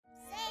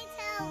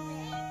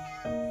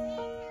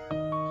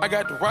I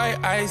got the right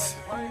ice,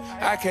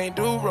 I can't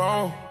do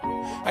wrong.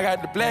 I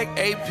got the black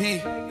AP,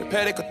 the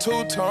Patek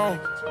two-tone.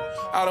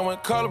 I done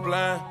went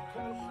colorblind,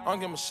 I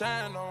don't get my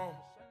shine on.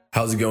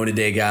 How's it going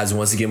today, guys?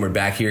 Once again, we're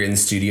back here in the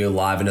studio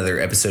live. Another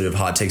episode of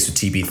Hot Takes with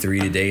TP3.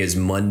 Today is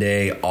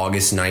Monday,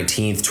 August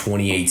 19th,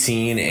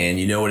 2018. And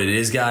you know what it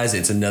is, guys?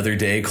 It's another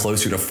day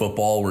closer to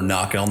football. We're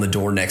knocking on the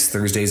door. Next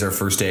Thursday is our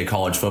first day of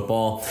college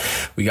football.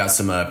 We got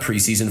some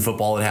preseason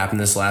football that happened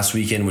this last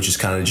weekend, which is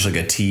kind of just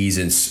like a tease.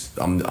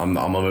 And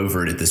I'm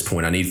over it at this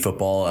point. I need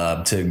football.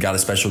 Got a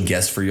special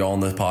guest for y'all on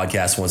the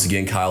podcast. Once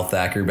again, Kyle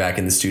Thacker back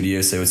in the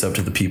studio. Say what's up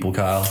to the people,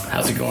 Kyle.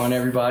 How's it going,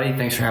 everybody?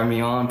 Thanks for having me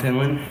on,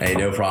 Penland. Hey,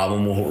 no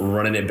problem. We're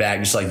running it back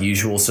just like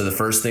usual. So the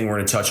first thing we're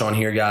going to touch on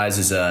here, guys,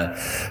 is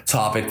a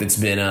topic that's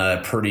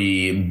been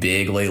pretty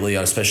big lately,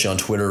 especially on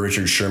Twitter.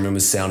 Richard Sherman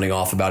was sounding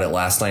off about it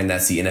last night, and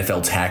that's the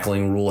NFL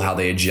tackling rule, how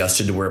they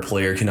adjusted to where a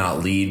player cannot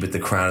lead with the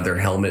crown of their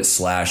helmet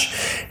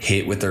 /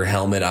 hit with their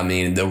helmet. I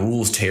mean, the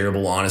rule's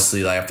terrible,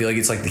 honestly. I feel like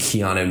it's like the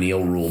Keanu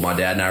O'Neal rule. My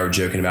dad and I were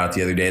joking about it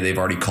the other day. They've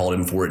already called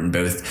him for it in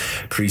both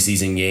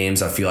preseason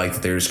games. I feel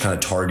like they're just kind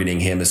of targeting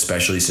him,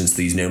 especially since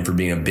he's known for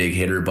being a big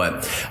hitter.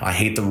 But I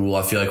hate the rule.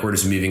 I feel like we're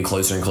just moving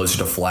closer and closer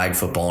to flag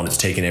football, and it's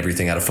taking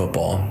everything out of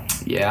football.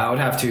 Yeah, I would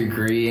have to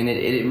agree, and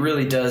it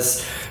really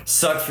does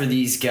suck for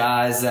these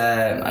guys.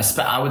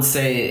 I would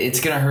say it's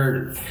going to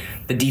hurt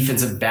the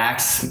defensive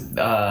backs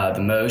the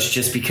most,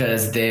 just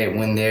because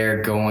when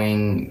they're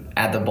going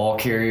at the ball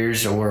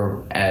carriers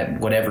or at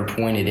whatever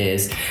point it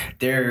is,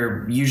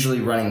 they're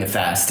usually running the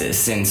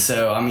fastest. And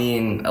so, I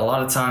mean, a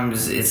lot of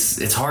times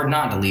it's hard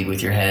not to lead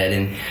with your head.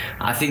 And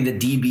I think the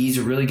DBs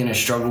are really going to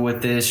struggle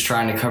with this.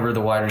 Trying to cover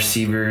the wide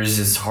receivers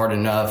is hard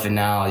enough, and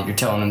now you're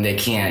telling them they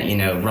can't,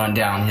 run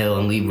downhill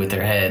and lead with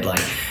their head.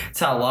 It's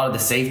how a lot of the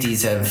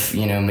safeties have,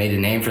 made a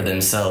name for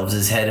themselves,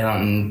 is head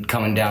hunting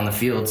coming down the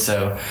field.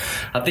 So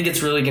I think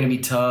it's really going to be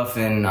tough,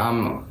 and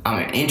I'm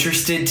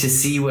interested to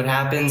see what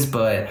happens,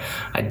 but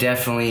I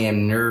definitely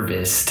am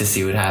nervous to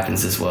see what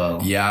happens as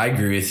well. Yeah, I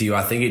agree with you.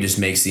 I think it just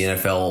makes the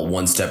NFL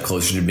one step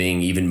closer to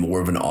being even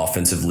more of an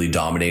offensively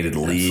dominated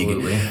league.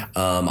 Absolutely.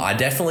 I'm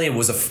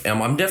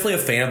definitely a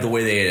fan of the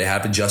way they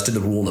have adjusted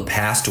the rule in the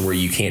past to where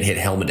you can't hit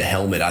helmet to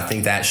helmet. I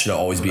think that should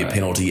always be a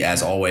penalty,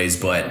 as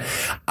always, but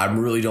I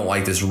really don't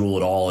like this rule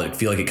at all. I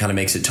feel like it kind of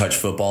makes it touch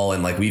football,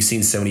 and we've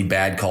seen so many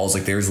bad calls.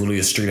 There's literally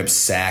a straight up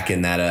sack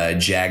in that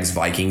Jags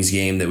Vikings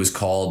game that was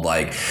called.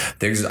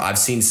 I've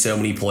seen so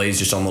many plays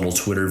just on little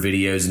Twitter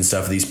videos and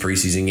stuff of these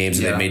preseason games,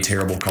 and they've made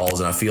terrible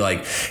calls, and I feel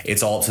like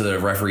it's all to the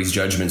referee's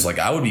judgments.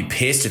 I would be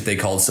pissed if they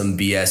called some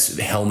BS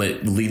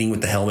helmet leading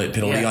with the helmet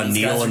penalty on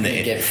Neal, and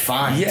they get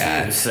fined.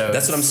 Too, so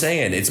that's what I'm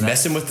saying. It's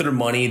messing with their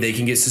money. They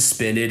can get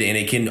suspended, and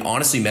it can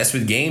honestly mess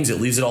with games. It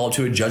leaves it all up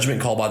to a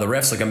judgment call by the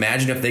refs.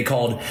 Imagine if they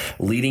called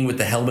leading with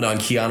the helmet on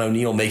Keanu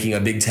O'Neal making a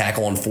big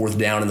tackle on 4th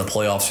down in the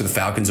playoffs for the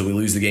Falcons, and we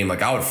lose the game.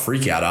 I would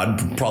freak out.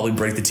 I'd probably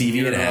break the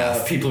TV in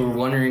half. People were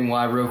wondering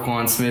why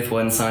Roquan Smith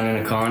wasn't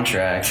signing a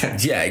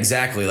contract. Yeah,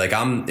 exactly.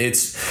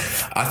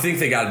 I think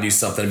they got to do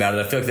something about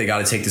it. I feel like they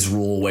got to take this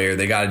rule away, or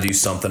they got to do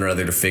something or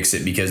other to fix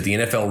it, because the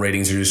NFL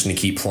ratings are just going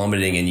to keep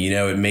plummeting. And,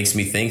 it makes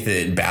me think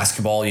that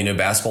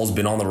basketball's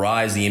been on the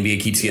rise. The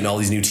NBA keeps getting all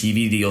these new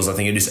TV deals. I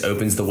think it just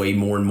opens the way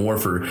more and more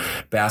for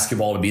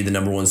basketball to be the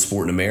number one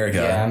sport in America.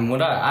 Yeah, and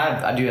what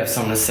I do have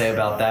something to say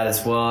about that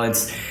as well.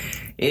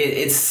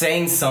 It's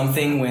saying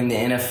something when the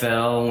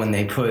NFL, when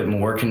they put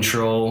more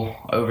control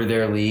over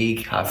their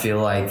league. I feel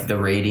like the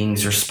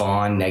ratings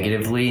respond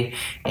negatively,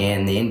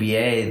 and the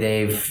NBA,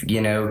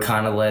 they've,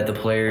 kind of let the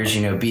players,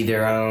 be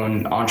their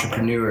own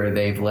entrepreneur.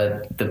 They've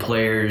let the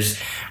players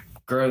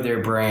grow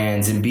their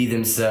brands and be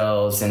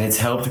themselves, and it's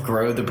helped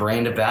grow the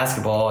brand of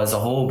basketball as a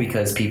whole,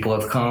 because people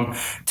have come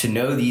to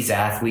know these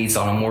athletes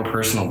on a more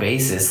personal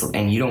basis,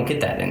 and you don't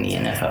get that in the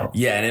NFL.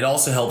 Yeah, and it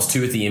also helps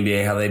too with the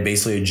NBA, how they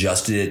basically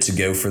adjusted it to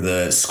go for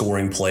the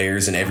scoring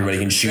players, and everybody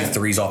can shoot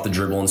threes off the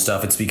dribble and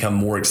stuff. It's become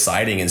more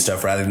exciting and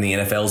stuff, rather than the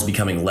NFL is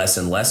becoming less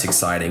and less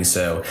exciting.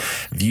 So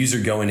views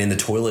are going in the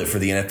toilet for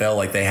the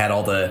NFL. They had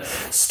all the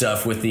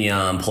stuff with the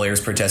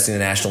players protesting the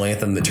national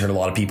anthem that turned a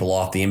lot of people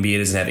off. The NBA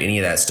doesn't have any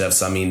of that stuff.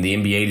 So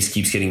the NBA just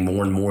keeps getting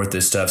more and more at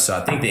this stuff. So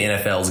I think the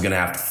NFL is going to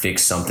have to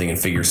fix something and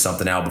figure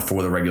something out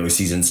before the regular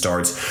season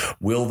starts.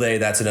 Will they?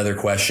 That's another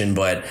question.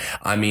 But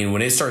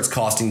when it starts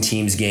costing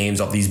teams games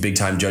off these big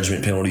time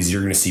judgment penalties,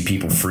 you're going to see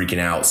people freaking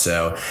out.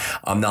 So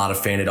I'm not a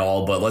fan at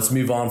all. But let's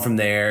move on from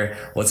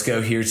there. Let's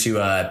go here to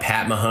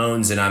Pat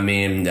Mahomes,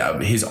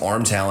 and his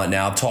arm talent.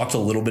 Now, I've talked a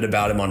little bit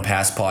about him on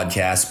past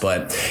podcasts,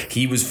 but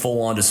he was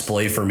full on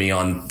display for me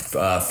on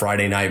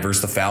Friday night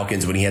versus the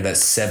Falcons when he had that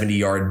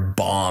 70-yard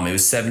bomb. It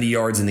was 70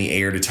 yards in the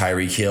air to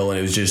Tyreek Hill, and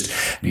it was just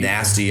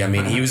nasty.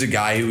 He was a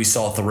guy who we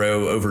saw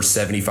throw over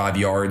 75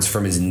 yards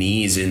from his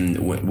knees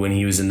when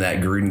he was in that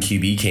Gruden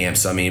QB camp.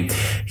 So,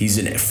 he's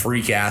a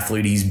freak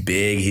athlete. He's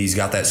big. He's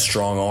got that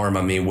strong arm.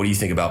 What do you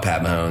think about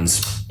Pat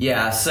Mahomes?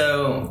 Yeah,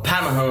 so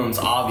Pat Mahomes,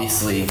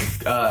 obviously,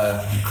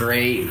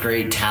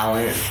 great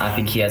talent. I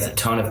think he has a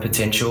ton of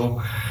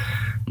potential.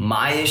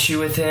 My issue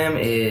with him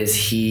is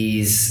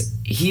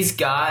he's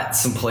got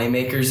some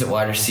playmakers at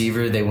wide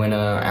receiver. They went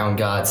out and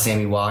got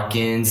Sammy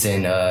Watkins,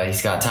 and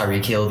he's got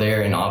Tyreek Hill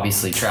there, and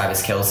obviously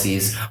Travis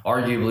Kelce's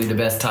arguably the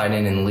best tight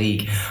end in the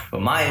league.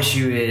 But my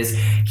issue is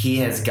he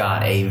has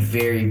got a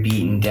very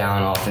beaten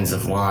down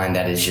offensive line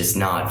that is just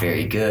not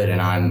very good,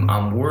 and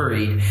I'm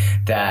worried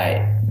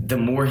that the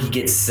more he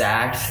gets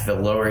sacked, the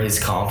lower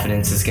his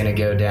confidence is going to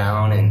go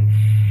down.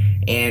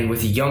 And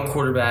with a young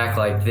quarterback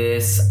like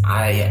this,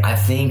 I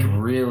think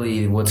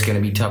really what's going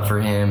to be tough for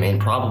him, and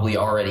probably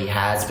already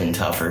has been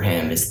tough for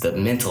him, is the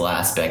mental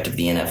aspect of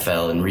the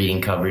NFL and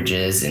reading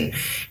coverages and,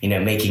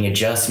 making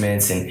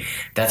adjustments. And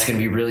that's going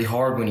to be really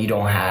hard when you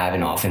don't have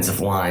an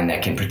offensive line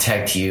that can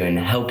protect you and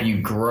help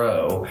you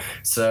grow.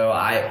 So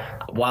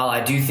while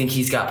I do think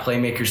he's got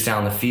playmakers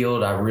down the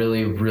field, I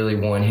really, really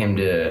want him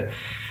to...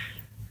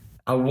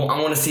 I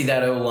want to see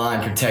that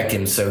O-line protect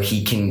him so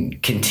he can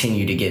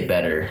continue to get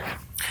better.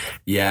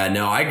 Yeah,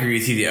 no, I agree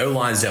with you. The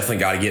O-line's definitely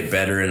got to get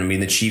better, and I mean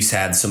the Chiefs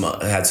had some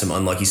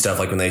unlucky stuff,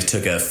 like when they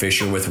took a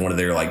Fisher with one of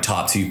their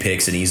top 2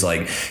 picks, and he's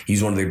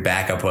one of their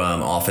backup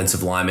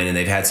offensive linemen, and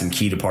they've had some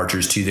key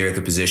departures too there at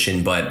the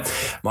position. But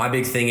my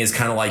big thing is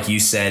kind of like you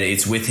said,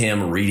 it's with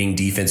him reading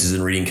defenses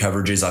and reading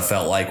coverages. I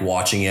felt like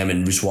watching him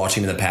and just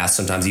watching him in the past,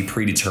 sometimes he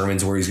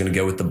predetermines where he's going to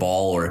go with the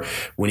ball, or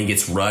when he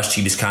gets rushed,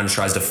 he just kind of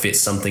tries to fit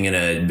something in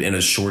a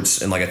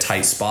shorts in a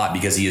tight spot,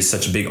 because he has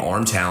such a big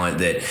arm talent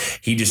that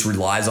he just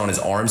relies on his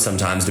arm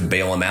sometimes to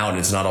bail him out, and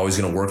it's not always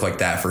going to work like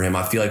that for him.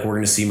 I feel like we're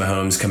going to see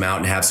Mahomes come out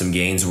and have some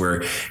games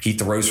where he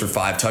throws for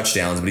 5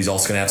 touchdowns, but he's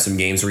also going to have some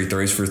games where he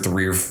throws for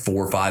 3 or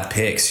 4 or 5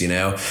 picks,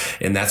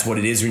 and that's what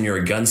it is when you're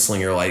a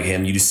gunslinger like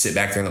him. You just sit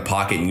back there in the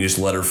pocket and you just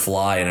let her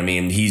fly. And I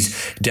mean,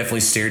 he's definitely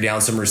stared down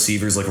some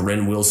receivers, like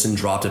Ren Wilson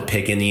dropped a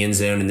pick in the end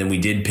zone, and then we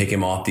did pick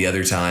him off the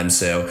other time.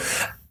 So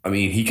I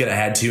mean, he could have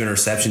had 2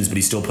 interceptions, but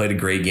he still played a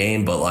great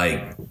game.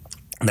 But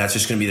that's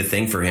just going to be the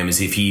thing for him, is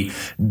if he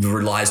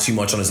relies too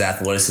much on his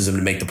athleticism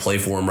to make the play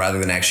for him rather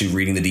than actually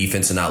reading the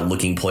defense and not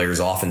looking players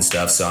off and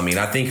stuff. So, I mean,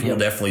 I think we'll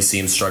definitely see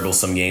him struggle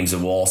some games,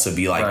 and we'll also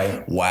be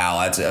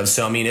wow.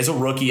 So, I mean, as a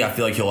rookie, I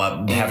feel like he'll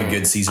have a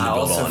good season to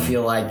build on. I also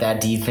feel like that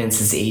defense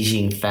is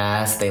aging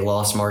fast. They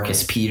lost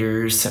Marcus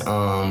Peters.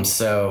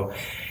 So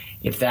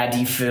if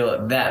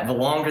the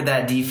longer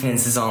that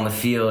defense is on the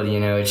field,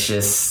 it's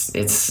just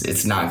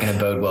it's not going to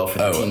bode well for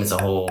the team as a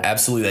whole.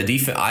 Absolutely, that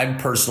defense.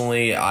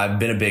 I've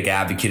been a big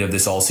advocate of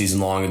this all season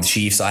long. The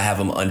Chiefs, I have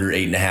them under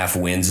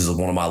 8.5 wins as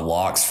one of my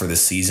locks for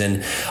this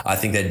season. I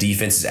think that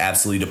defense is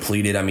absolutely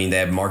depleted. I mean, they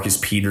have Marcus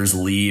Peters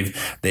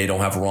leave. They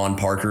don't have Ron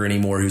Parker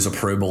anymore, who's a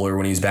Pro Bowler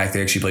when he was back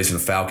there. Actually plays for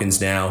the Falcons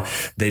now.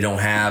 They don't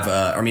have.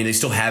 They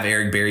still have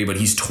Eric Berry, but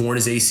he's torn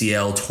his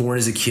ACL, torn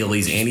his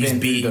Achilles, and he's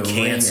beaten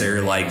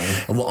cancer.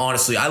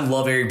 Honestly, I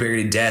love Eric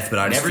Berry to death,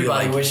 but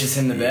everybody wishes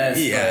him the best.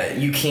 Yeah, but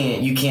you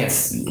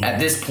can't at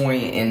this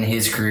point in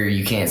his career,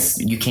 you can't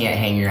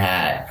hang your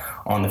hat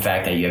on the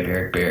fact that you have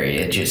Eric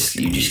Berry. You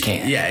just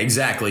can't. Yeah,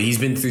 exactly. He's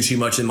been through too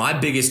much. And my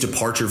biggest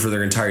departure for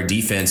their entire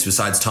defense,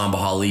 besides Tom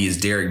Bahali, is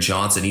Derek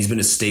Johnson. He's been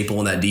a staple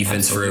in that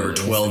defense for over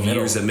 12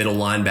 years at middle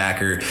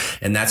linebacker.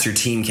 And that's your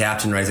team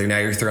captain right there. Now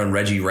you're throwing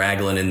Reggie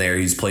Ragland in there.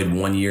 He's played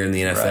 1 year in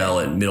the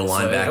NFL at middle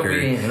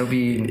linebacker. It'll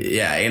be.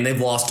 Yeah, and they've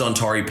lost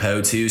Ontari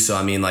Poe too. So,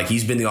 I mean,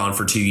 he's been gone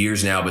for 2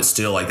 years now, but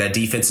still, that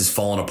defense has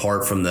fallen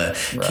apart from the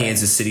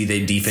Kansas City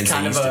defense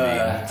that used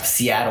to be.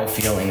 Seattle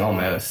feeling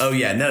almost. Oh,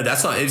 yeah. No,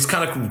 that's not. It's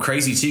kind of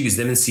crazy too, because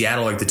them and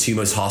Seattle are the 2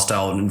 most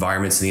hostile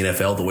environments in the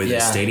NFL, the way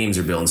that stadiums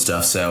are built and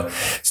stuff. So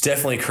it's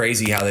definitely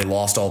crazy how they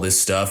lost all this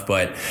stuff.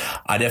 But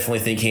I definitely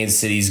think Kansas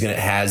City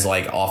has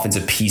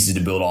offensive pieces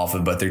to build off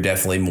of, but they're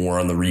definitely more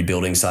on the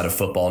rebuilding side of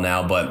football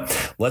now.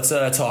 But let's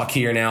talk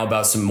here now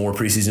about some more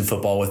preseason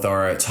football with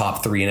our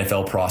top 3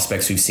 NFL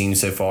prospects we've seen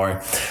so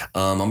far.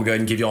 I'm going to go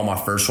ahead and give you all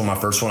my first one. My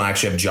first one, I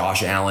actually have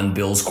Josh Allen,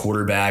 Bills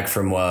quarterback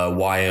from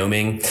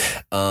Wyoming.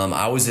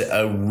 I was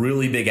a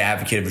really big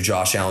advocate of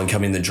Josh Allen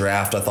coming in the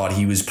draft. I thought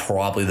he was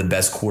probably the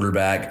best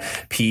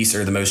quarterback piece,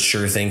 or the most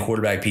sure thing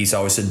quarterback piece. I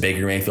always said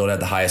Baker Mayfield had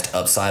the highest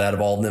upside out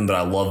of all of them, but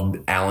I love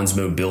Allen's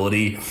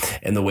mobility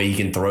and the way he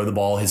can throw the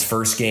ball. His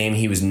first game,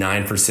 he was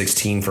 9 for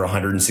 16 for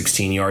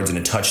 116 yards and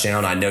a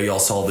touchdown. I know y'all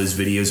saw those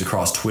videos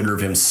across Twitter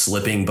of him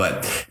slipping,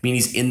 but I mean,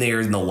 he's in there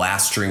in the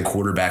last string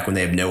quarterback when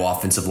they have no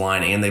offensive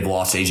line and they've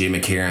lost A.J.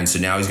 McCarron. So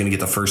now he's going to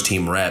get the first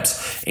team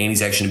reps, and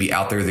he's actually going to be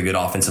out there with a good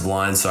offensive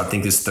line. So I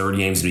think this third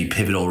game is going to be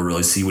pivotal to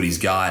really see what he's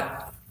got.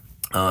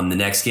 The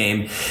next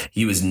game,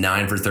 he was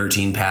 9 for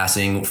 13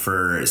 passing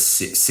for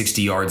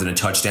 60 yards and a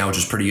touchdown, which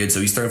is pretty good.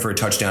 So he's thrown for a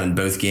touchdown in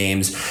both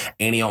games,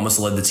 and he almost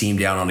led the team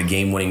down on a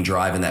game-winning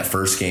drive in that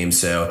first game.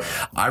 So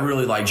I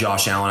really like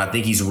Josh Allen. I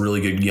think he's a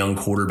really good young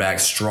quarterback,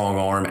 strong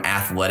arm,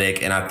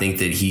 athletic, and I think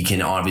that he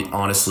can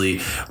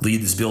honestly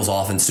lead this Bills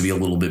offense to be a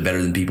little bit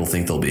better than people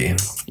think they'll be.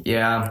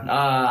 Yeah,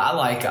 I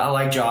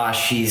like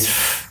Josh. He's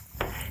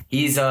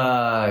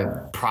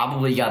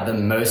probably got the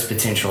most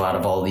potential out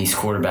of all these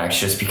quarterbacks,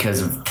 just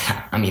because of,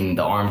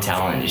 the arm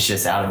talent is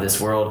just out of this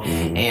world.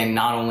 Mm-hmm. And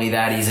not only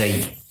that, he's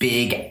a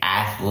big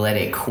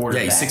athletic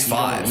quarterback. Yeah, he's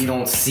 6'5". You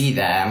don't see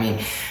that.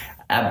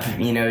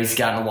 He's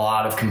gotten a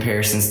lot of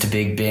comparisons to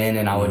Big Ben,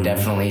 and I would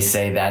definitely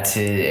say that's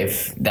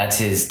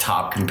his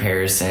top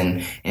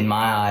comparison in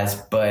my eyes.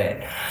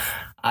 But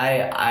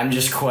I'm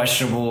just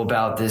questionable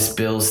about this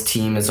Bills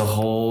team as a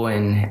whole,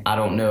 and I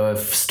don't know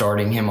if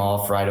starting him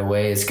off right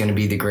away is going to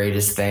be the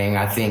greatest thing.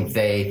 I think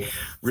they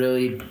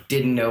really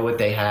didn't know what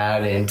they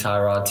had in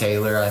Tyrod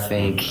Taylor. I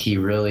think he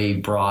really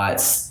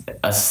brought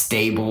a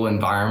stable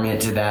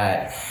environment to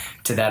that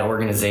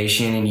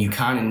organization, and you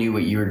kind of knew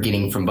what you were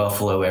getting from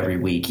Buffalo every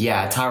week.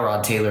 Yeah,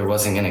 Tyrod Taylor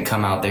wasn't going to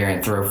come out there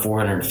and throw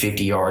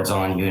 450 yards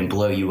on you and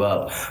blow you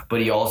up,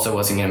 but he also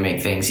wasn't going to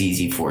make things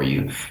easy for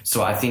you.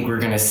 So I think we're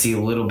going to see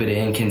a little bit of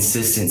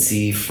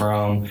inconsistency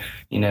from,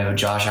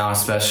 Josh Allen,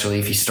 especially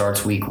if he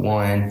starts week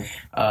 1.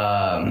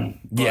 But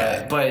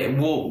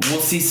we'll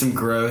see some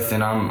growth,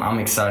 and I'm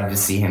excited to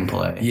see him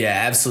play. Yeah,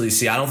 absolutely.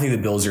 See, I don't think the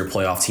Bills are a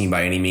playoff team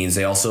by any means.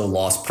 They also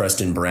lost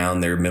Preston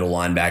Brown, their middle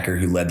linebacker,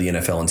 who led the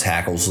NFL in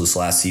tackles this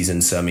last season.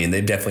 So, I mean,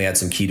 they've definitely had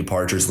some key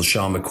departures.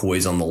 LaShawn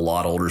McCoy's on the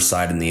lot older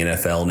side in the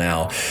NFL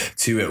now,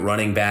 too, at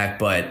running back.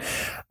 But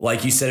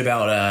like you said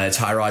about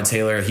Tyrod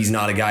Taylor, he's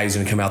not a guy who's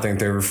going to come out there and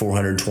throw over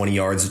 420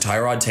 yards.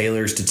 Tyrod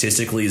Taylor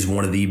statistically is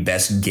one of the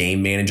best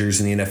game managers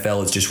in the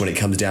NFL. It's just when it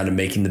comes down to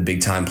making the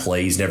big time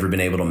play, he's never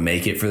been able to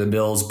make it for the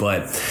Bills.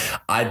 But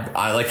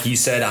I like you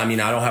said, I mean,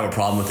 I don't have a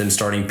problem with him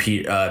starting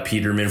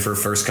Peterman for the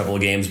first couple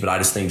of games, but I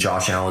just think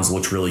Josh Allen's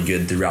looked really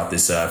good throughout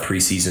this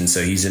preseason.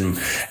 So he's in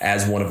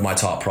as one of my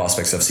top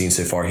prospects I've seen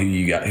so far. Who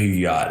you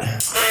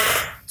got?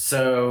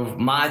 So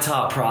my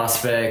top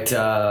prospect,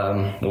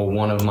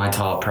 one of my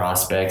top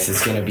prospects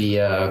is going to be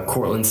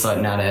Courtland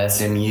Sutton out of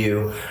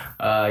SMU.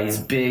 He's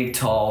a big,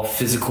 tall,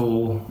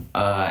 physical,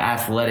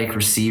 athletic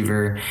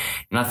receiver,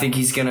 and I think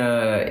he's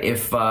gonna.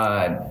 If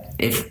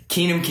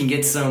Keenum can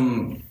get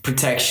some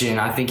protection,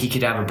 I think he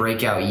could have a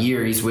breakout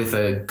year. He's with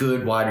a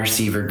good wide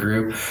receiver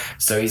group,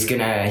 so he's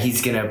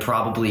gonna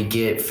probably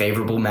get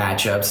favorable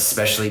matchups,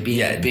 especially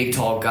being a big,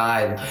 tall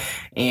guy.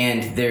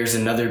 And there's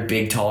another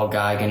big, tall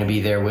guy going to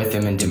be there with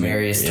him in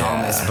Demaryius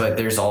Thomas, but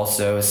there's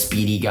also a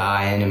speedy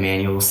guy in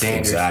Emmanuel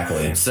Sanders.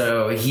 Exactly.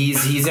 So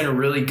he's in a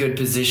really good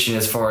position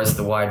as far as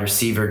the wide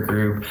receiver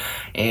group,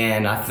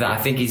 and I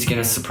think he's going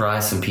to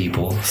surprise some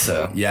people.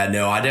 So yeah,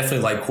 no, I definitely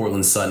like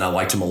Courtland Sutton. I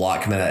liked him a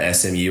lot coming out of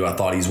SMU. I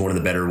thought he's one of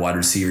the better wide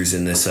receivers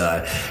in this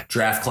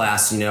draft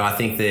class. I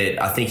think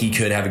he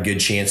could have a good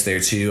chance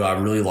there too.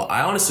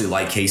 I honestly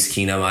like Case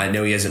Keenum. I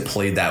know he hasn't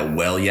played that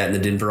well yet in the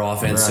Denver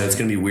offense, so it's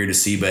going to be weird to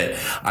see, but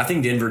I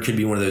think Denver could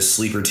be one of those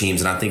sleeper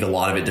teams, and I think a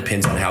lot of it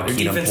depends on how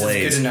Keenum plays. Defense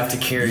is good enough to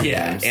carry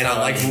them. And I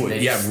like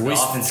Royce. The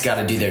offense got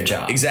to do their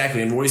job.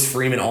 Exactly, and Royce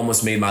Freeman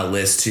almost made my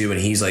list too,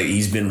 and he's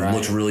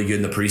looked really good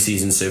in the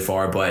preseason so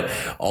far. But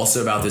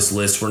also about this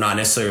list, we're not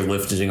necessarily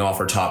lifting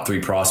off our top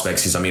 3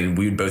 prospects because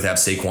we would both have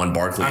Saquon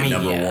Barkley at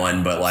number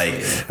 1, but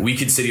we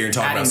could sit here and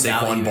talk about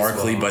Saquon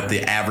Barkley, but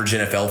the average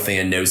NFL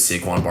fan knows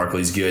Saquon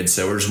Barkley's good.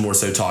 So we're just more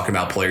so talking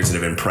about players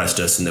that have impressed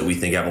us and that we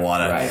think have a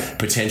lot of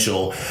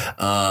potential.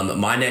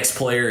 My next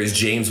player is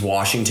James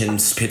Washington,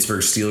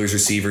 Pittsburgh Steelers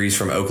receiver. He's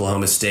from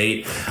Oklahoma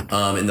State.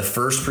 In the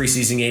first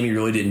preseason game, he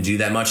really didn't do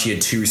that much. He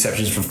had 2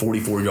 receptions for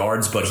 44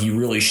 yards, but he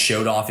really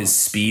showed off his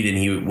speed.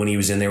 And when he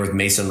was in there with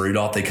Mason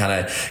Rudolph, they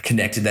kind of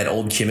connected that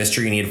old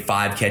chemistry, and he had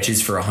 5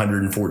 catches for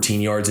 114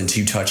 yards and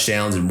 2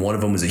 touchdowns. And one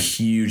of them was a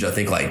huge,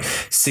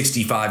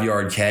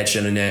 65-yard catch.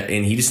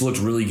 And he just looked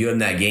really good in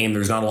that game.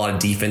 There's not a lot of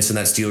defense in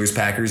that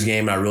Steelers-Packers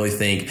game. And I really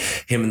think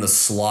him in the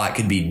slot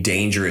could be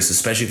dangerous,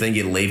 especially if they can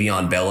get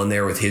Le'Veon Bell in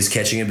there with his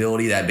catching ability.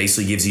 That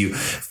basically gives you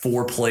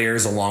 4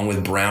 players along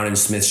with Brown and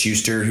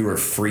Smith-Schuster who are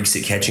freaks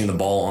at catching the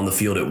ball on the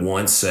field at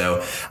once. So,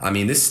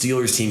 this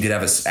Steelers team could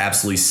have an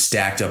absolutely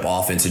stacked up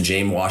offense, and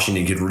James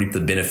Washington could reap the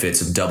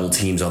benefits of double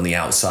teams on the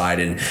outside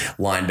and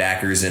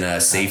linebackers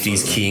and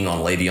safeties keying on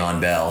Le'Veon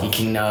Bell. He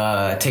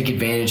can take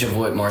advantage of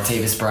what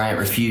Martavis Bryant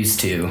refused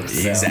to.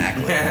 So.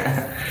 Exactly.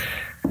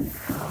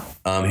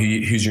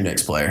 Who's your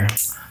next player?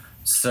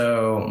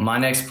 So my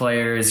next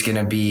player is going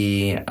to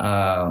be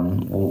a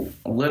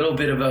little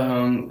bit of a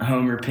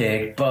homer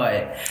pick,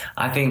 but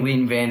I think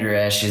Leighton Vander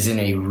Esch is in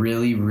a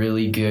really,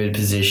 really good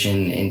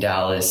position in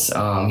Dallas.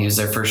 He was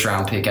their first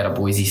round pick out of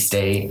Boise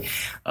State.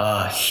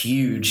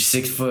 Huge,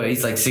 6 foot.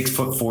 He's like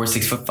 6'4",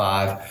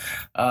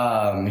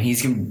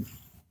 6'5".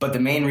 But the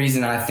main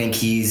reason I think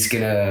he's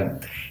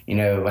gonna,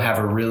 have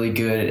a really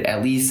good,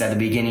 at least at the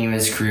beginning of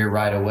his career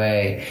right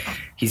away,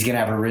 he's going to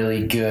have a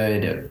really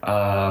good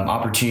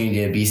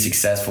opportunity to be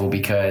successful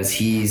because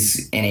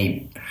he's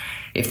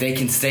if they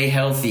can stay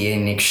healthy,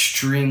 an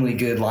extremely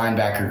good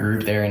linebacker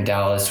group there in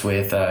Dallas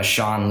with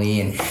Sean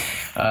Lee, and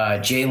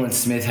Jalen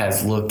Smith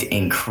has looked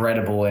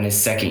incredible in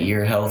his second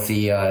year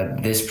healthy.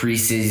 This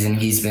preseason,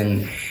 he's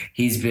been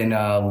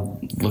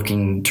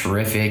looking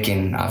terrific,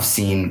 and I've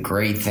seen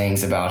great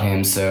things about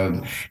him.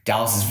 So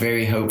Dallas is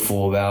very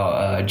hopeful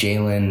about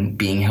Jalen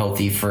being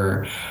healthy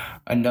for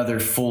another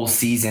full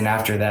season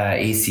after that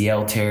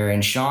ACL tear.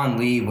 And Sean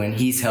Lee, when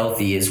he's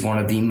healthy, is one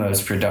of the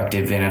most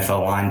productive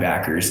NFL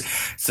linebackers.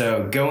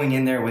 So going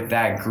in there with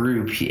that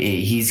group,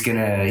 he's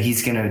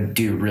gonna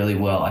do really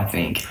well, I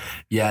think.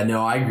 Yeah,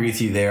 no, I agree with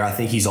you there. I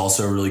think he's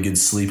also a really good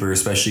sleeper,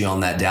 especially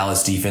on that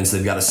Dallas defense.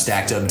 They've got a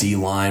stacked up D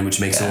line,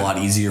 which makes it a lot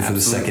easier for the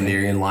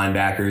secondary and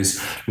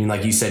linebackers. I mean,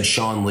 like you said,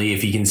 Sean Lee,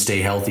 if he can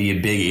stay healthy, a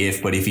big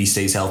if, but if he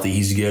stays healthy,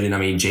 he's good. And I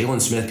mean,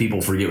 Jalen Smith,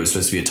 people forget, was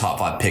supposed to be a top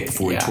 5 pick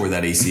before he tore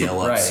that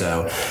ACL up. Right.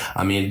 So,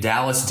 I mean,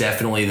 Dallas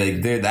definitely,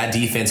 that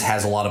defense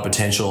has a lot of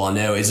potential. I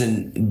know,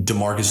 isn't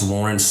DeMarcus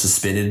Lawrence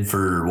suspended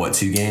for,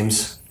 2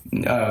 games?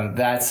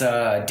 That's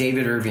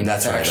David Irving.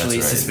 That's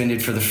actually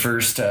suspended for the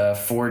first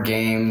 4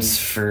 games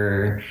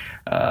for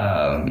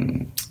I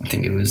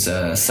think it was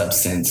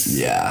substance.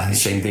 Yeah,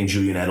 same thing,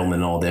 Julian Edelman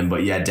and all them.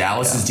 But yeah,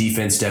 Dallas's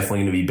defense definitely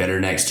going to be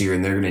better next year,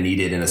 and they're going to need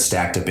it in a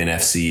stacked up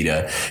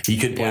NFC. He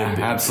could play. Yeah,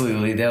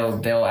 absolutely.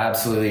 They'll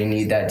absolutely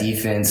need that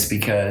defense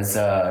because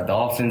the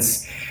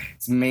offense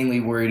is mainly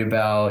worried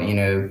about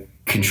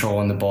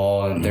controlling the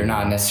ball, and they're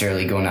not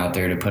necessarily going out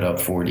there to put up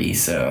 40.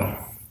 So.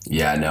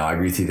 Yeah, no, I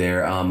agree with you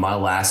there. My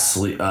last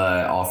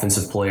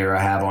offensive player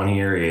I have on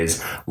here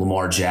is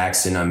Lamar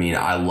Jackson. I mean,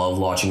 I love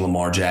watching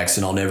Lamar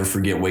Jackson. I'll never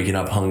forget waking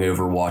up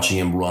hungover, watching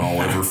him run all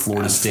over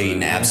Florida State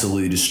and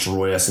absolutely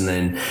destroy us, and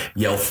then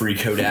yell "Free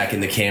Kodak"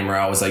 in the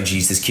camera. I was like,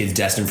 geez, this kid's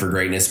destined for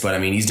greatness. But I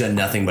mean, he's done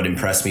nothing but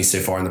impress me so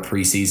far in the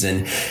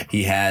preseason.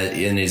 He had,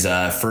 in his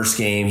first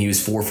game, he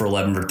was 4 for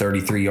 11 for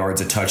 33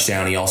 yards, a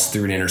touchdown. He also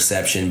threw an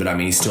interception, but I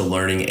mean, he's still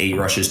learning. 8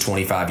 rushes,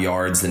 25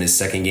 yards. Then his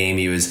second game,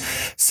 he was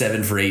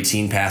 7 for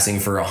 18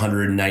 passing for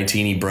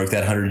 119. He broke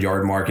that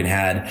 100-yard mark and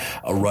had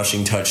a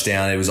rushing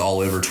touchdown. It was all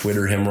over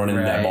Twitter, him running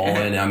that ball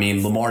in. I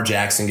mean, Lamar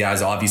Jackson,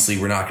 guys, obviously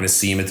we're not going to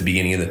see him at the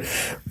beginning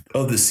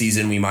of the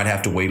season. We might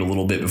have to wait a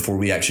little bit before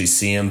we actually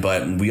see him,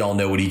 but we all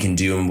know what he can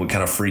do and what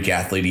kind of freak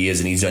athlete he is,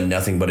 and he's done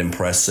nothing but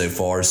impress so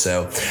far.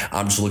 So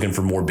I'm just looking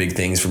for more big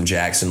things from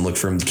Jackson. Look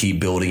for him to keep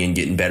building and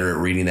getting better at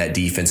reading that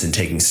defense and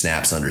taking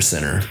snaps under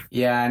center.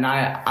 Yeah, and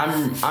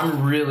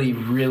I'm really,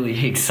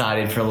 really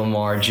excited for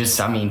Lamar,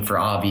 for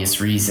obvious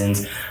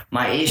reasons.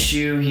 My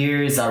issue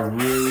here is I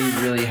really,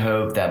 really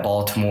hope that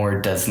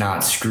Baltimore does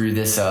not screw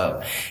this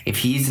up. If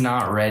he's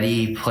not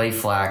ready, play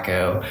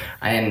Flacco.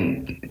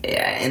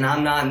 And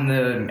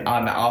I'm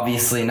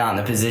obviously not in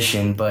the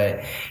position,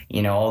 but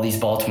all these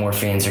Baltimore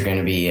fans are going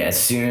to be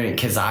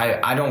because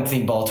I don't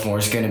think Baltimore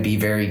is going to be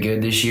very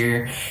good this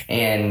year.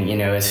 And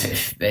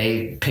if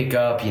they pick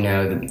up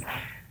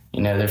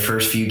their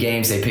first few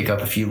games, they pick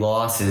up a few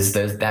losses,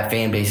 that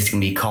fan base is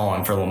going to be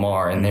calling for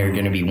Lamar, and they're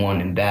going to be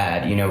wanting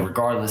bad.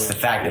 Regardless the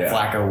fact that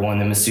Flacco won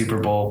them a Super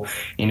Bowl,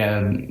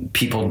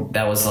 people,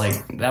 that was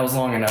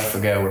long enough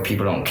ago where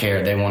people don't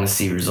care. They want to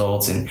see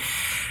results, and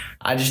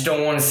I just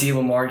don't want to see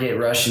Lamar get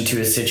rushed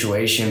into a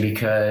situation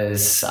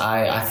because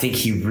I think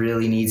he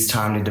really needs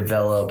time to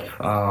develop.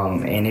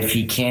 And if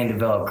he can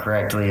develop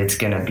correctly, it's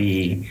going to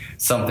be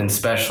something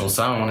special.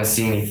 So I don't want to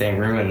see anything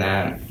ruin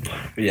that.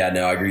 Yeah,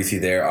 no, I agree with you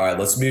there. All right,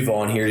 let's move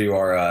on here to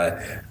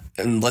our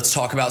and let's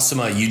talk about some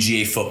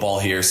UGA football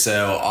here.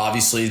 So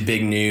obviously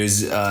big news,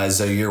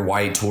 Zaire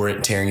White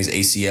tearing his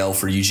ACL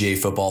for UGA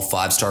football,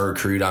 5-star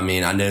recruit. I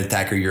mean, I know,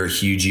 Thacker, you're a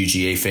huge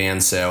UGA fan,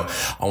 so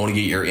I want to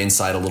get your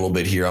insight a little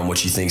bit here on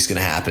what you think is going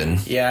to happen.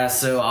 Yeah,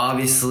 so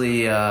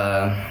obviously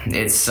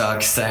it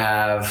sucks to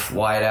have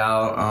White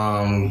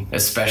out,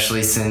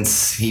 especially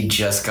since he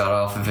just got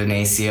off of an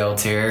ACL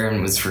tear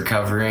and was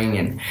recovering,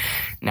 and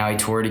now he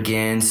tore it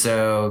again.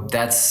 So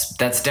that's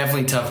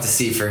definitely tough to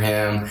see for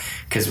him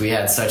because we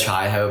had such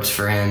high hopes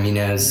for him.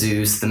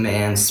 Zeus, the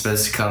man's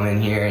supposed to come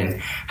in here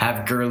and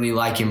have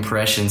Gurley-like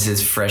impressions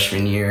his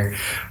freshman year.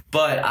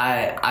 But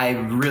I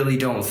really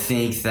don't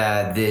think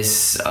that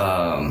this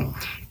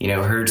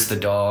hurts the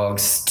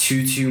Dogs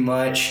too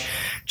much,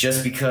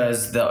 just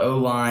because the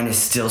O-line is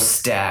still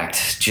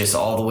stacked just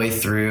all the way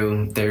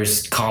through.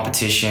 There's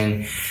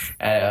competition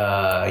at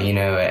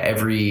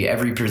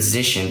every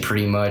position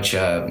pretty much.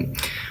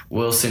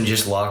 Wilson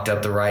just locked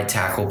up the right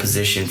tackle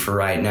position for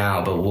right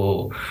now, but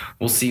we'll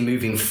see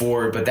moving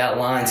forward. But that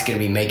line's going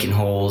to be making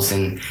holes,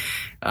 and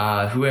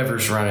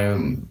whoever's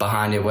running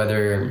behind it,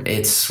 whether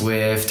it's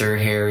Swift or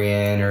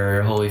Harrion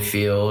or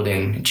Holyfield,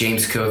 and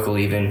James Cook will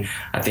even,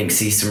 I think,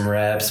 see some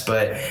reps.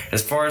 But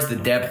as far as the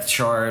depth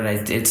chart,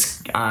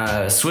 it's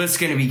Swift's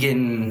going to be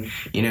getting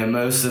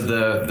most of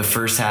the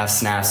first half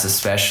snaps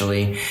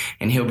especially,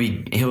 and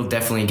he'll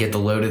definitely get the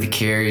load of the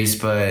carries.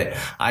 But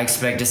I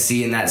expect to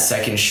see in that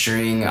second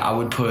string, I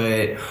would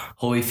put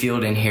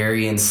Holyfield and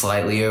Harrion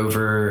slightly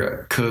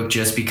over Cook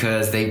just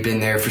because they've been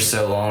there for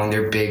so long.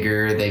 They're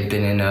bigger. They've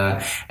been in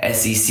a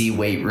SEC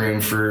weight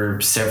room for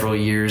several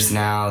years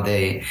now.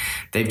 They've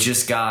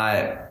just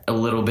got a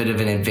little bit of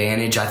an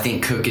advantage. I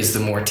think Cook is the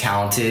more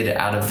talented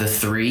out of the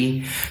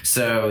three,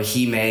 so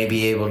he may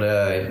be able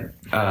to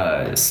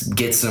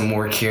get some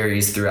more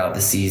carries throughout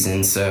the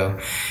season. So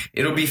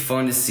it'll be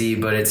fun to see,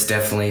 but it's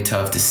definitely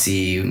tough to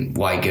see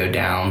White go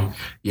down.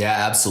 Yeah,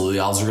 absolutely.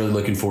 I was really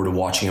looking forward to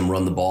watching him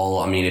run the ball.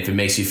 I mean, if it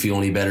makes you feel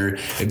any better,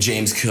 if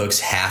James Cook's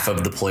half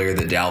of the player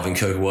that Dalvin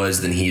Cook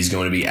was, then he's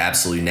going to be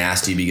absolutely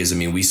nasty because, I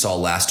mean, we saw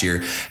last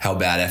year how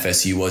bad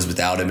FSU was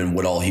without him and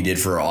what all he did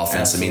for our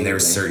offense. Absolutely. I mean, there were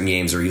certain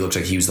games where he looked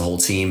like he was the whole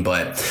team,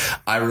 but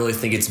I really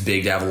think it's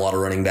big to have a lot of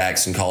running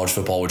backs in college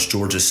football, which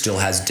Georgia still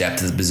has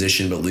depth at the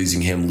position, but losing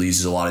him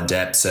loses a lot of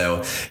depth. So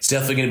it's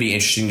definitely going to be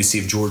interesting to see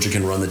if Georgia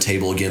can run the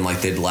table again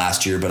like they did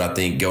last year, but I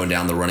think going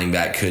down the running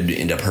back could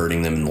end up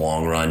hurting them in the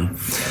long run.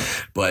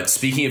 But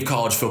speaking of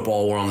college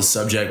football, we're on the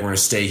subject. We're going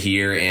to stay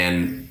here,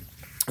 and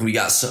we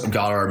got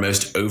our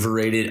most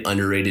overrated,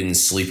 underrated, and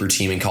sleeper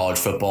team in college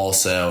football.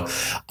 So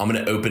I'm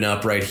going to open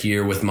up right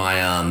here with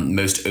my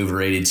most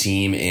overrated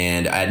team,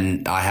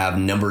 and I have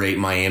number 8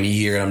 Miami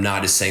here. And I'm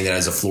not just saying that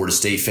as a Florida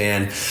State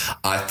fan.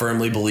 I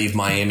firmly believe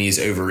Miami is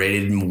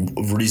overrated.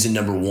 Reason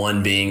number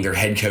 1 being their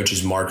head coach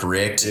is Mark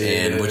Richt,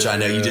 and which I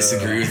know you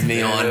disagree with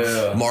me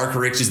on. Mark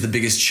Richt is the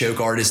biggest choke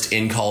artist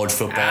in college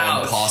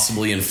football and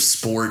possibly in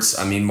sports.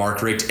 I mean,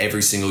 Mark Richt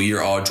every single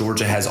year,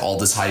 Georgia has all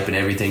this hype and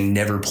everything,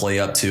 never play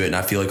up to it, and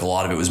I feel like a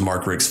lot of it was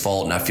Mark Richt's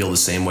fault, and I feel the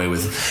same way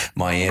with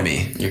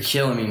Miami. You're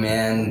killing me,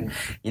 man.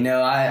 You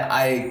know,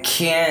 I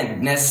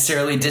can't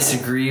necessarily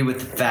disagree with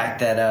the fact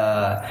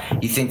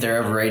that you think they're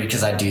overrated,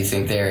 because I do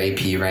think their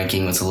AP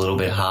ranking was a little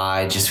bit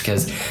high just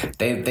because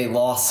they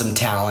lost some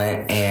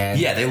talent. And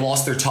yeah, they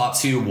lost their top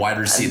 2 wide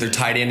receiver, their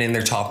tight end and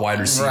their top wide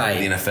receiver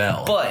in the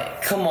NFL.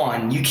 But come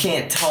on, you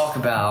can't talk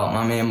about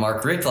my man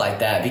Mark Richt like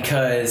that,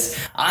 because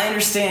I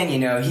understand, you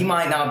know, he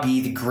might not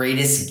be the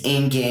greatest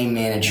in-game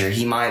manager.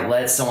 He might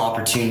let some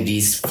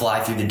opportunities fly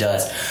through the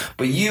dust,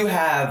 but you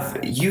have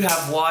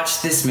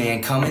watched this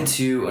man come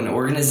into an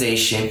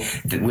organization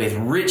with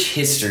rich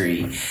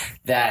history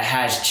that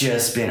has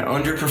just been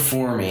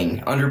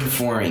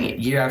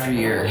underperforming year after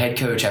year, head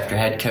coach after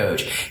head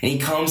coach, and he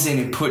comes in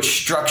and puts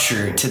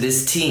structure to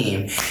this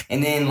team,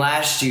 and then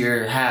last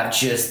year have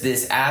just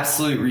this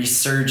absolute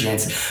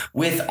resurgence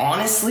with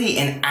honestly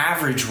an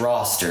average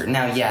roster.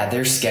 Now, yeah,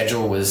 their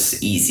schedule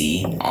was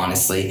easy,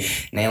 honestly,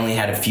 and they only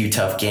had a few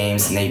tough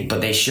games, but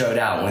they showed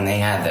out when they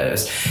had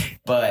those,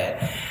 but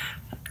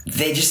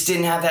they just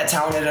didn't have that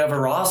talented of a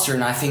roster.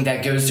 And I think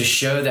that goes to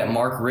show that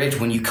Mark Richt,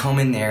 when you come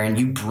in there and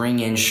you bring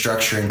in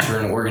structure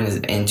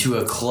into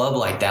a club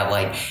like that,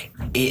 like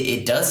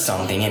it does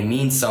something. It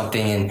means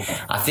something. And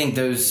I think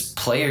those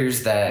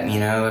players that, you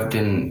know, have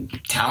been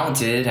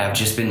talented have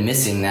just been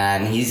missing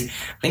that. And I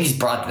think he's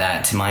brought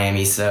that to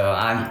Miami. So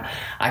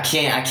I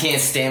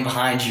can't stand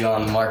behind you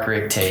on the Mark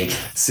Richt take.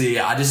 See,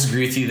 I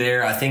disagree with you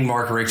there. I think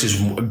Mark Richt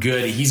is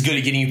good. He's good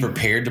at getting you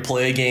prepared to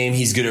play a game.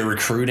 He's good at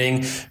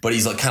recruiting, but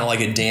he's kind of like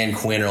a Dan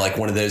Quinn or like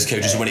one of those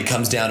coaches. When it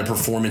comes down to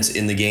performance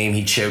in the game,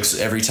 he chokes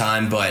every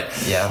time. But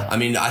yeah, I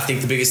mean, I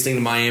think the biggest thing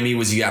to Miami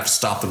was you have to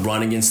stop the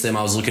run against them.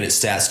 I was looking at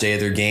stats today of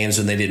their games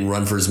when they didn't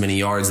run for as many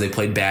yards. They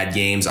played bad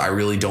games. I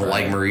really don't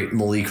like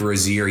Malik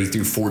Rozier. He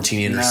threw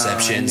 14 interceptions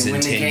in 10 games.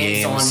 When the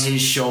game's on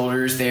his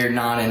shoulders, they're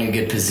not in a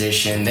good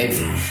position.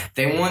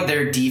 They want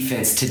their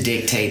defense to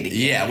dictate the game.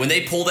 Yeah, when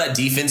they pull that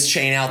defense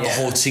chain out, the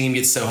whole team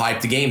gets so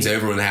hyped. The game's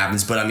over when it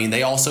happens. But I mean,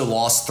 they also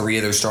lost 3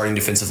 of their starting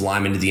defensive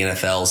linemen to the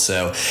NFL,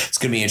 so it's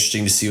going to be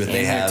interesting to see what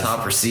they have.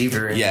 Top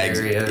receiver in the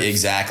area.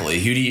 Exactly.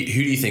 Who do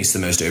you think's the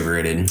most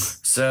overrated?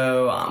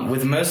 So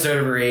with most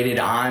overrated,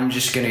 I'm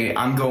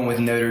going with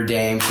Notre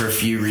Dame for a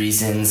few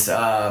reasons.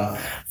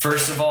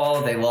 First of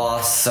all, they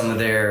lost some of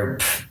their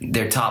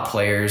top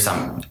players.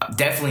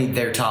 Definitely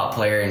their top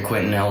player in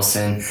Quentin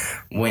Nelson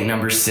went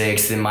number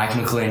 6. Then Mike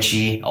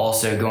McGlinchey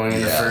also going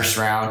in the first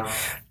round.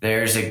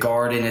 There's a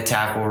guard and a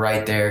tackle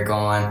right there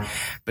gone.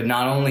 But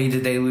not only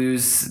did they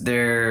lose 2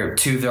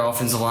 of their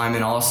offensive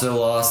linemen, also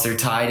lost their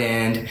tight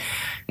end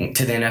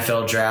to the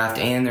NFL draft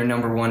and their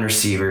number 1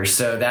 receiver.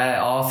 So that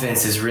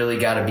offense has really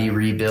got to be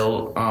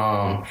rebuilt.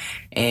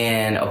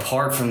 And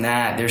apart from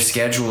that, their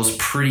schedule is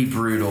pretty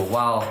brutal.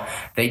 While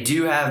they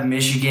do have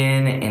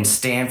Michigan and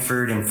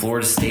Stanford and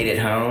Florida State at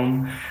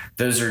home,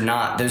 those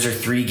are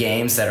 3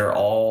 games that are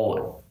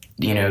all,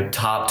 you know,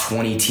 top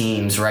 20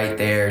 teams right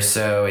there.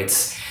 So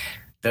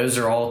those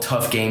are all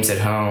tough games at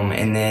home,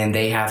 and then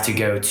they have to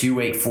go to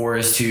Wake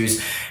Forest,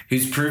 who's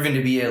proven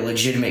to be a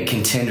legitimate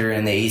contender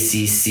in the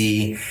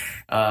ACC,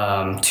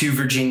 to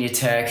Virginia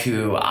Tech,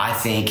 who I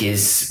think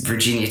is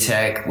Virginia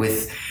Tech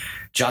with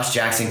Josh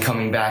Jackson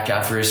coming back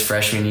after his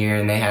freshman year,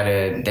 and they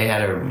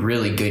had a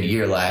really good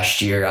year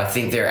last year. I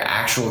think they're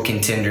actual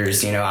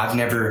contenders. You know,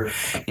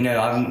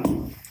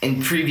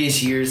 in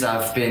previous years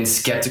I've been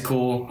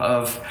skeptical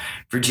of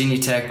Virginia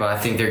Tech, but I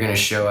think they're going to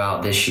show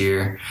out this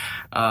year.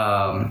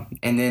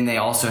 And then they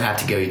also have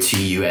to go to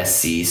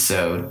USC,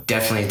 so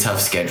definitely a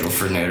tough schedule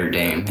for Notre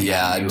Dame.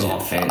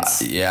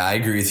 Offense. I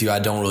agree with you. I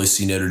don't really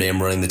see Notre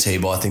Dame running the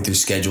table. I think their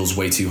schedule is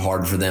way too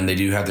hard for them. They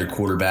do have their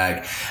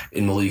quarterback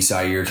in Malik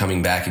Zaire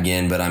coming back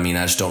again, but I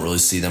just don't really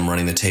see them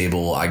running the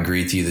table. I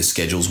agree with you. The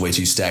schedule's way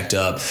too stacked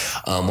up.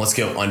 Let's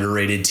go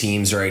underrated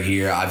teams right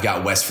here. I've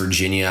got West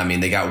Virginia.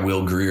 They got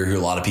Will Grier, who a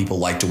lot of people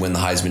like to win the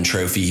Heisman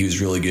Trophy. He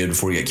was really good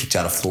before he got kicked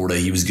out of Florida.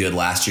 He was good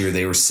last year.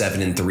 They were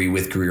 7-3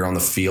 with Grier on the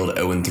field,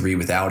 0-3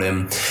 without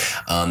him.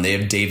 They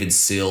have David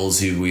Sills,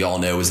 who we all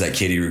know is that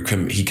kid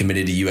who he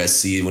committed to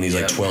USC when he's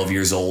like 12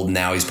 years old.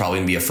 Now he's probably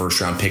going to be a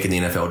first-round pick in the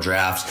NFL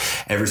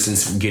draft. Ever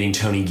since getting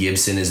Tony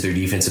Gibson as their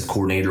defensive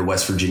coordinator,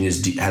 West Virginia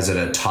has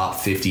a top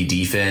 50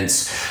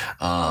 defense.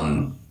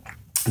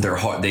 They're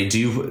hard.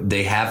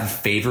 They have a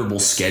favorable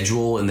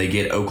schedule, and they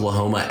get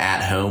Oklahoma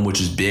at home,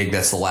 which is big.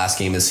 That's the last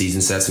game of the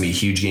season, so that's gonna be a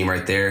huge game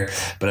right there.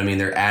 But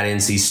they're at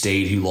NC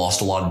State, who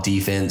lost a lot of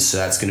defense, so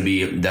that's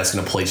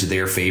gonna play to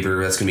their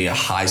favor. That's gonna be a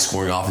high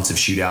scoring offensive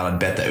shootout. I'd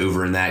bet the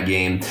over in that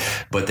game.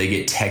 But they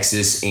get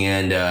Texas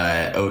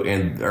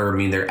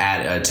they're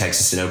at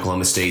Texas and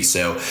Oklahoma State,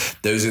 so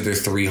those are their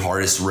three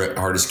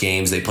hardest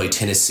games. They play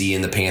Tennessee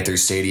in the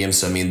Panthers Stadium,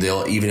 so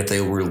they'll, even if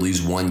they were to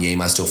lose one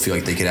game, I still feel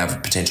like they could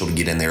have potential to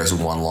get in there as a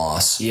one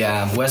loss.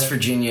 Yeah, West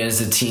Virginia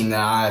is a team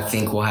that I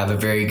think will have a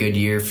very good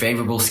year.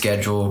 Favorable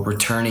schedule,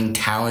 returning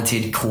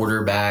talented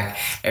quarterback.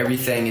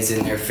 Everything is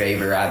in their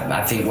favor.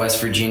 I think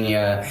West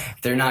Virginia,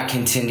 if they're not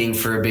contending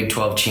for a Big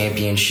 12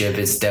 championship,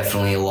 it's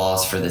definitely a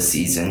loss for the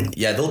season.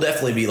 Yeah, they'll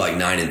definitely be like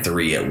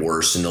 9-3 at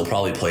worst, and they'll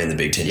probably play in the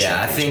Big 10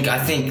 championship. I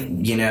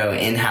think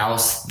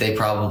in-house they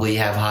probably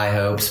have high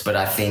hopes, but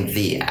I think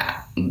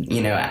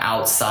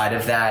outside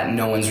of that,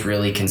 no one's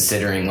really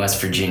considering West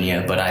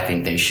Virginia, but I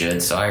think they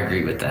should, so I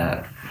agree with that.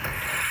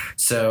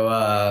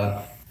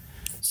 So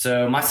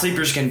my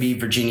sleeper is going to be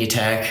Virginia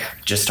Tech.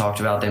 Just talked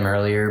about them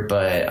earlier,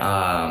 but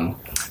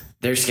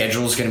their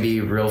schedule is going to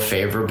be real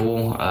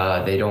favorable.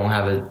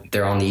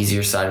 They're on the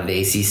easier side of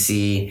the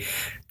ACC.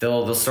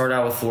 They'll start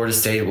out with Florida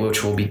State,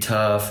 which will be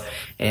tough,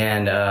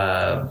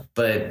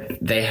 but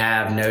they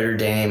have Notre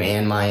Dame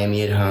and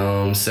Miami at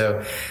home.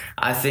 So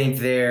I think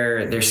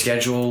their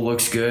schedule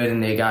looks good,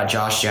 and they got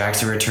Josh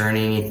Jackson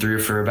returning. He threw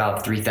for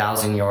about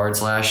 3,000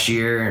 yards last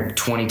year,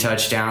 20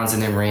 touchdowns,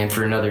 and then ran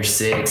for another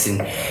 6.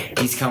 And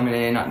he's coming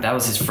in. That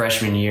was his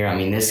freshman year.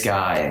 This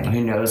guy,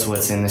 who knows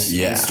what's in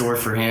in store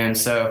for him.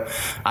 So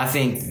I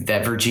think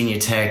that Virginia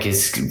Tech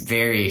is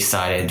very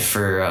excited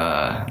for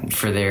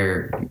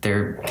their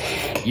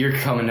year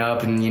coming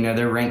up, and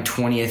they're ranked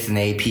 20th in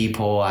the AP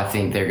poll. I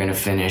think they're going to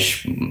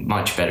finish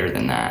much better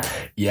than that.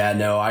 Yeah,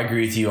 no, I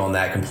agree with you on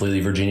that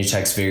completely. Virginia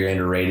Tech's very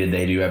underrated.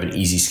 They do have an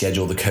easy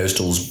schedule. The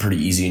Coastal's pretty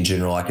easy in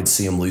general. I could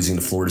see them losing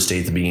to Florida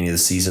State at the beginning of the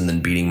season,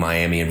 then beating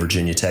Miami and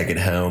Virginia Tech at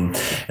home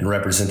and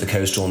represent the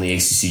Coastal in the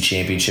ACC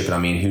championship.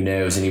 And who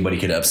knows? Anybody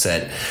could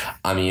upset.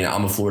 I'm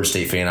a Florida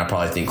State fan. I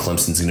probably think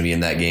Clemson's going to be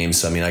in that game.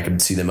 So, I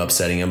could see them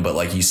upsetting them. But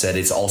like you said,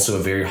 it's also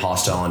a very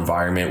hostile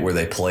environment where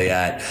they play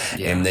at,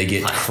 and they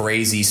get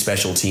crazy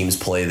special teams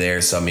play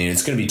there. So,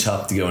 it's going to be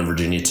tough to go in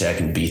Virginia Tech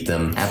and beat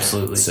them.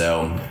 Absolutely.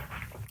 So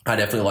I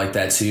definitely like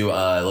that too.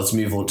 Let's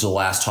move to the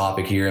last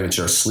topic here. It's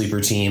our sleeper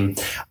team.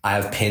 I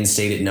have Penn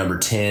State at number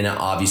 10.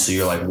 Obviously,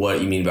 you're like,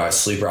 what you mean by a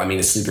sleeper?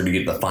 A sleeper to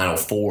get to the Final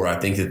Four. I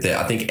think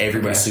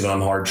everybody's sleeping on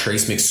them hard.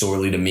 Trace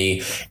McSorley, to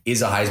me,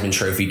 is a Heisman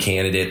Trophy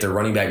candidate. Their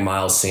running back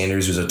Miles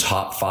Sanders was a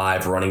top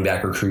 5 running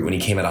back recruit when he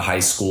came out of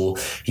high school.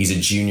 He's a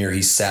junior.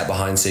 He sat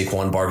behind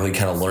Saquon Barkley,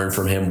 kind of learned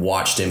from him,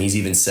 watched him. He's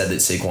even said that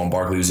Saquon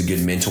Barkley was a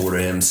good mentor to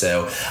him.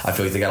 So I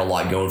feel like they got a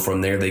lot going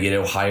from there. They get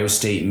Ohio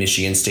State,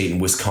 Michigan State,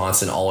 and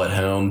Wisconsin all at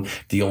home.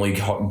 The only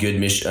good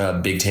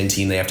Big Ten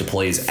team they have to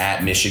play is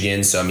at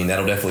Michigan. So,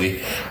 that'll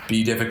definitely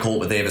be difficult,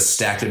 but they have a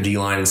stacked up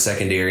D-line and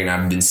secondary, and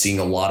I've been seeing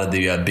a lot of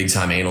the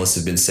big-time analysts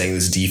have been saying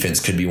this defense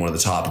could be one of the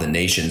top of the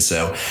nation.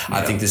 So,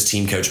 I think this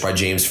team coached by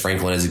James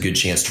Franklin has a good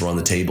chance to run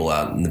the table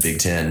out in the Big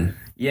Ten.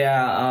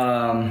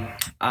 Yeah,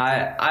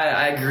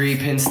 I agree.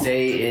 Penn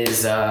State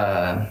is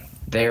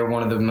they are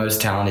one of the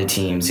most talented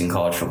teams in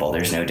college football.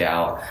 There's no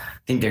doubt.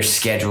 I think their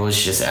schedule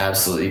is just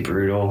absolutely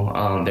brutal.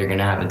 They're going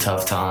to have a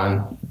tough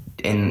time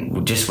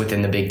just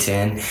within the Big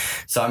Ten.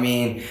 So,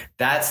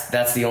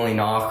 that's the only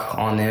knock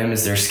on them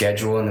is their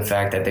schedule and the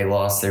fact that they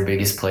lost their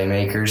biggest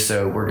playmakers.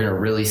 So we're going to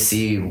really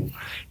see,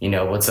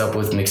 what's up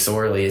with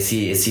McSorley.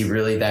 Is he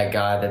really that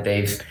guy that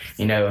they've,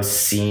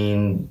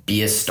 seen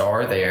be a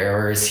star there,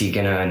 or is he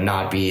going to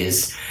not be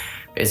as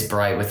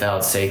bright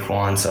without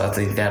Saquon? So I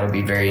think that'll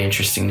be very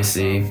interesting to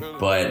see.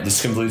 But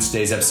this concludes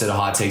today's episode of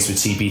Hot Takes with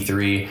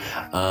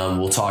TP3.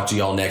 We'll talk to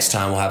y'all next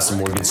time. We'll have some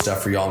more good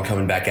stuff for y'all. I'm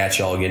coming back at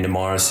y'all again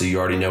tomorrow, so you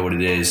already know what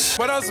it is.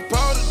 What I'm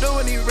supposed to do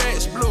when these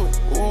rats blue?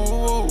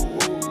 Ooh.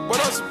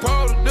 What I'm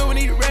supposed to do when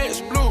these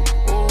rats blue?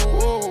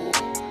 Ooh.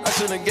 I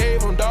should've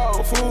gave them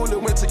dog food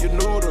and went to your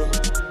noodle.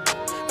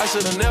 I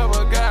should've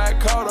never got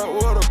caught up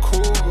with a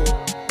cougar.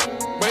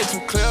 Way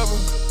too clever,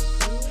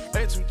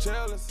 way too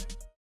jealous.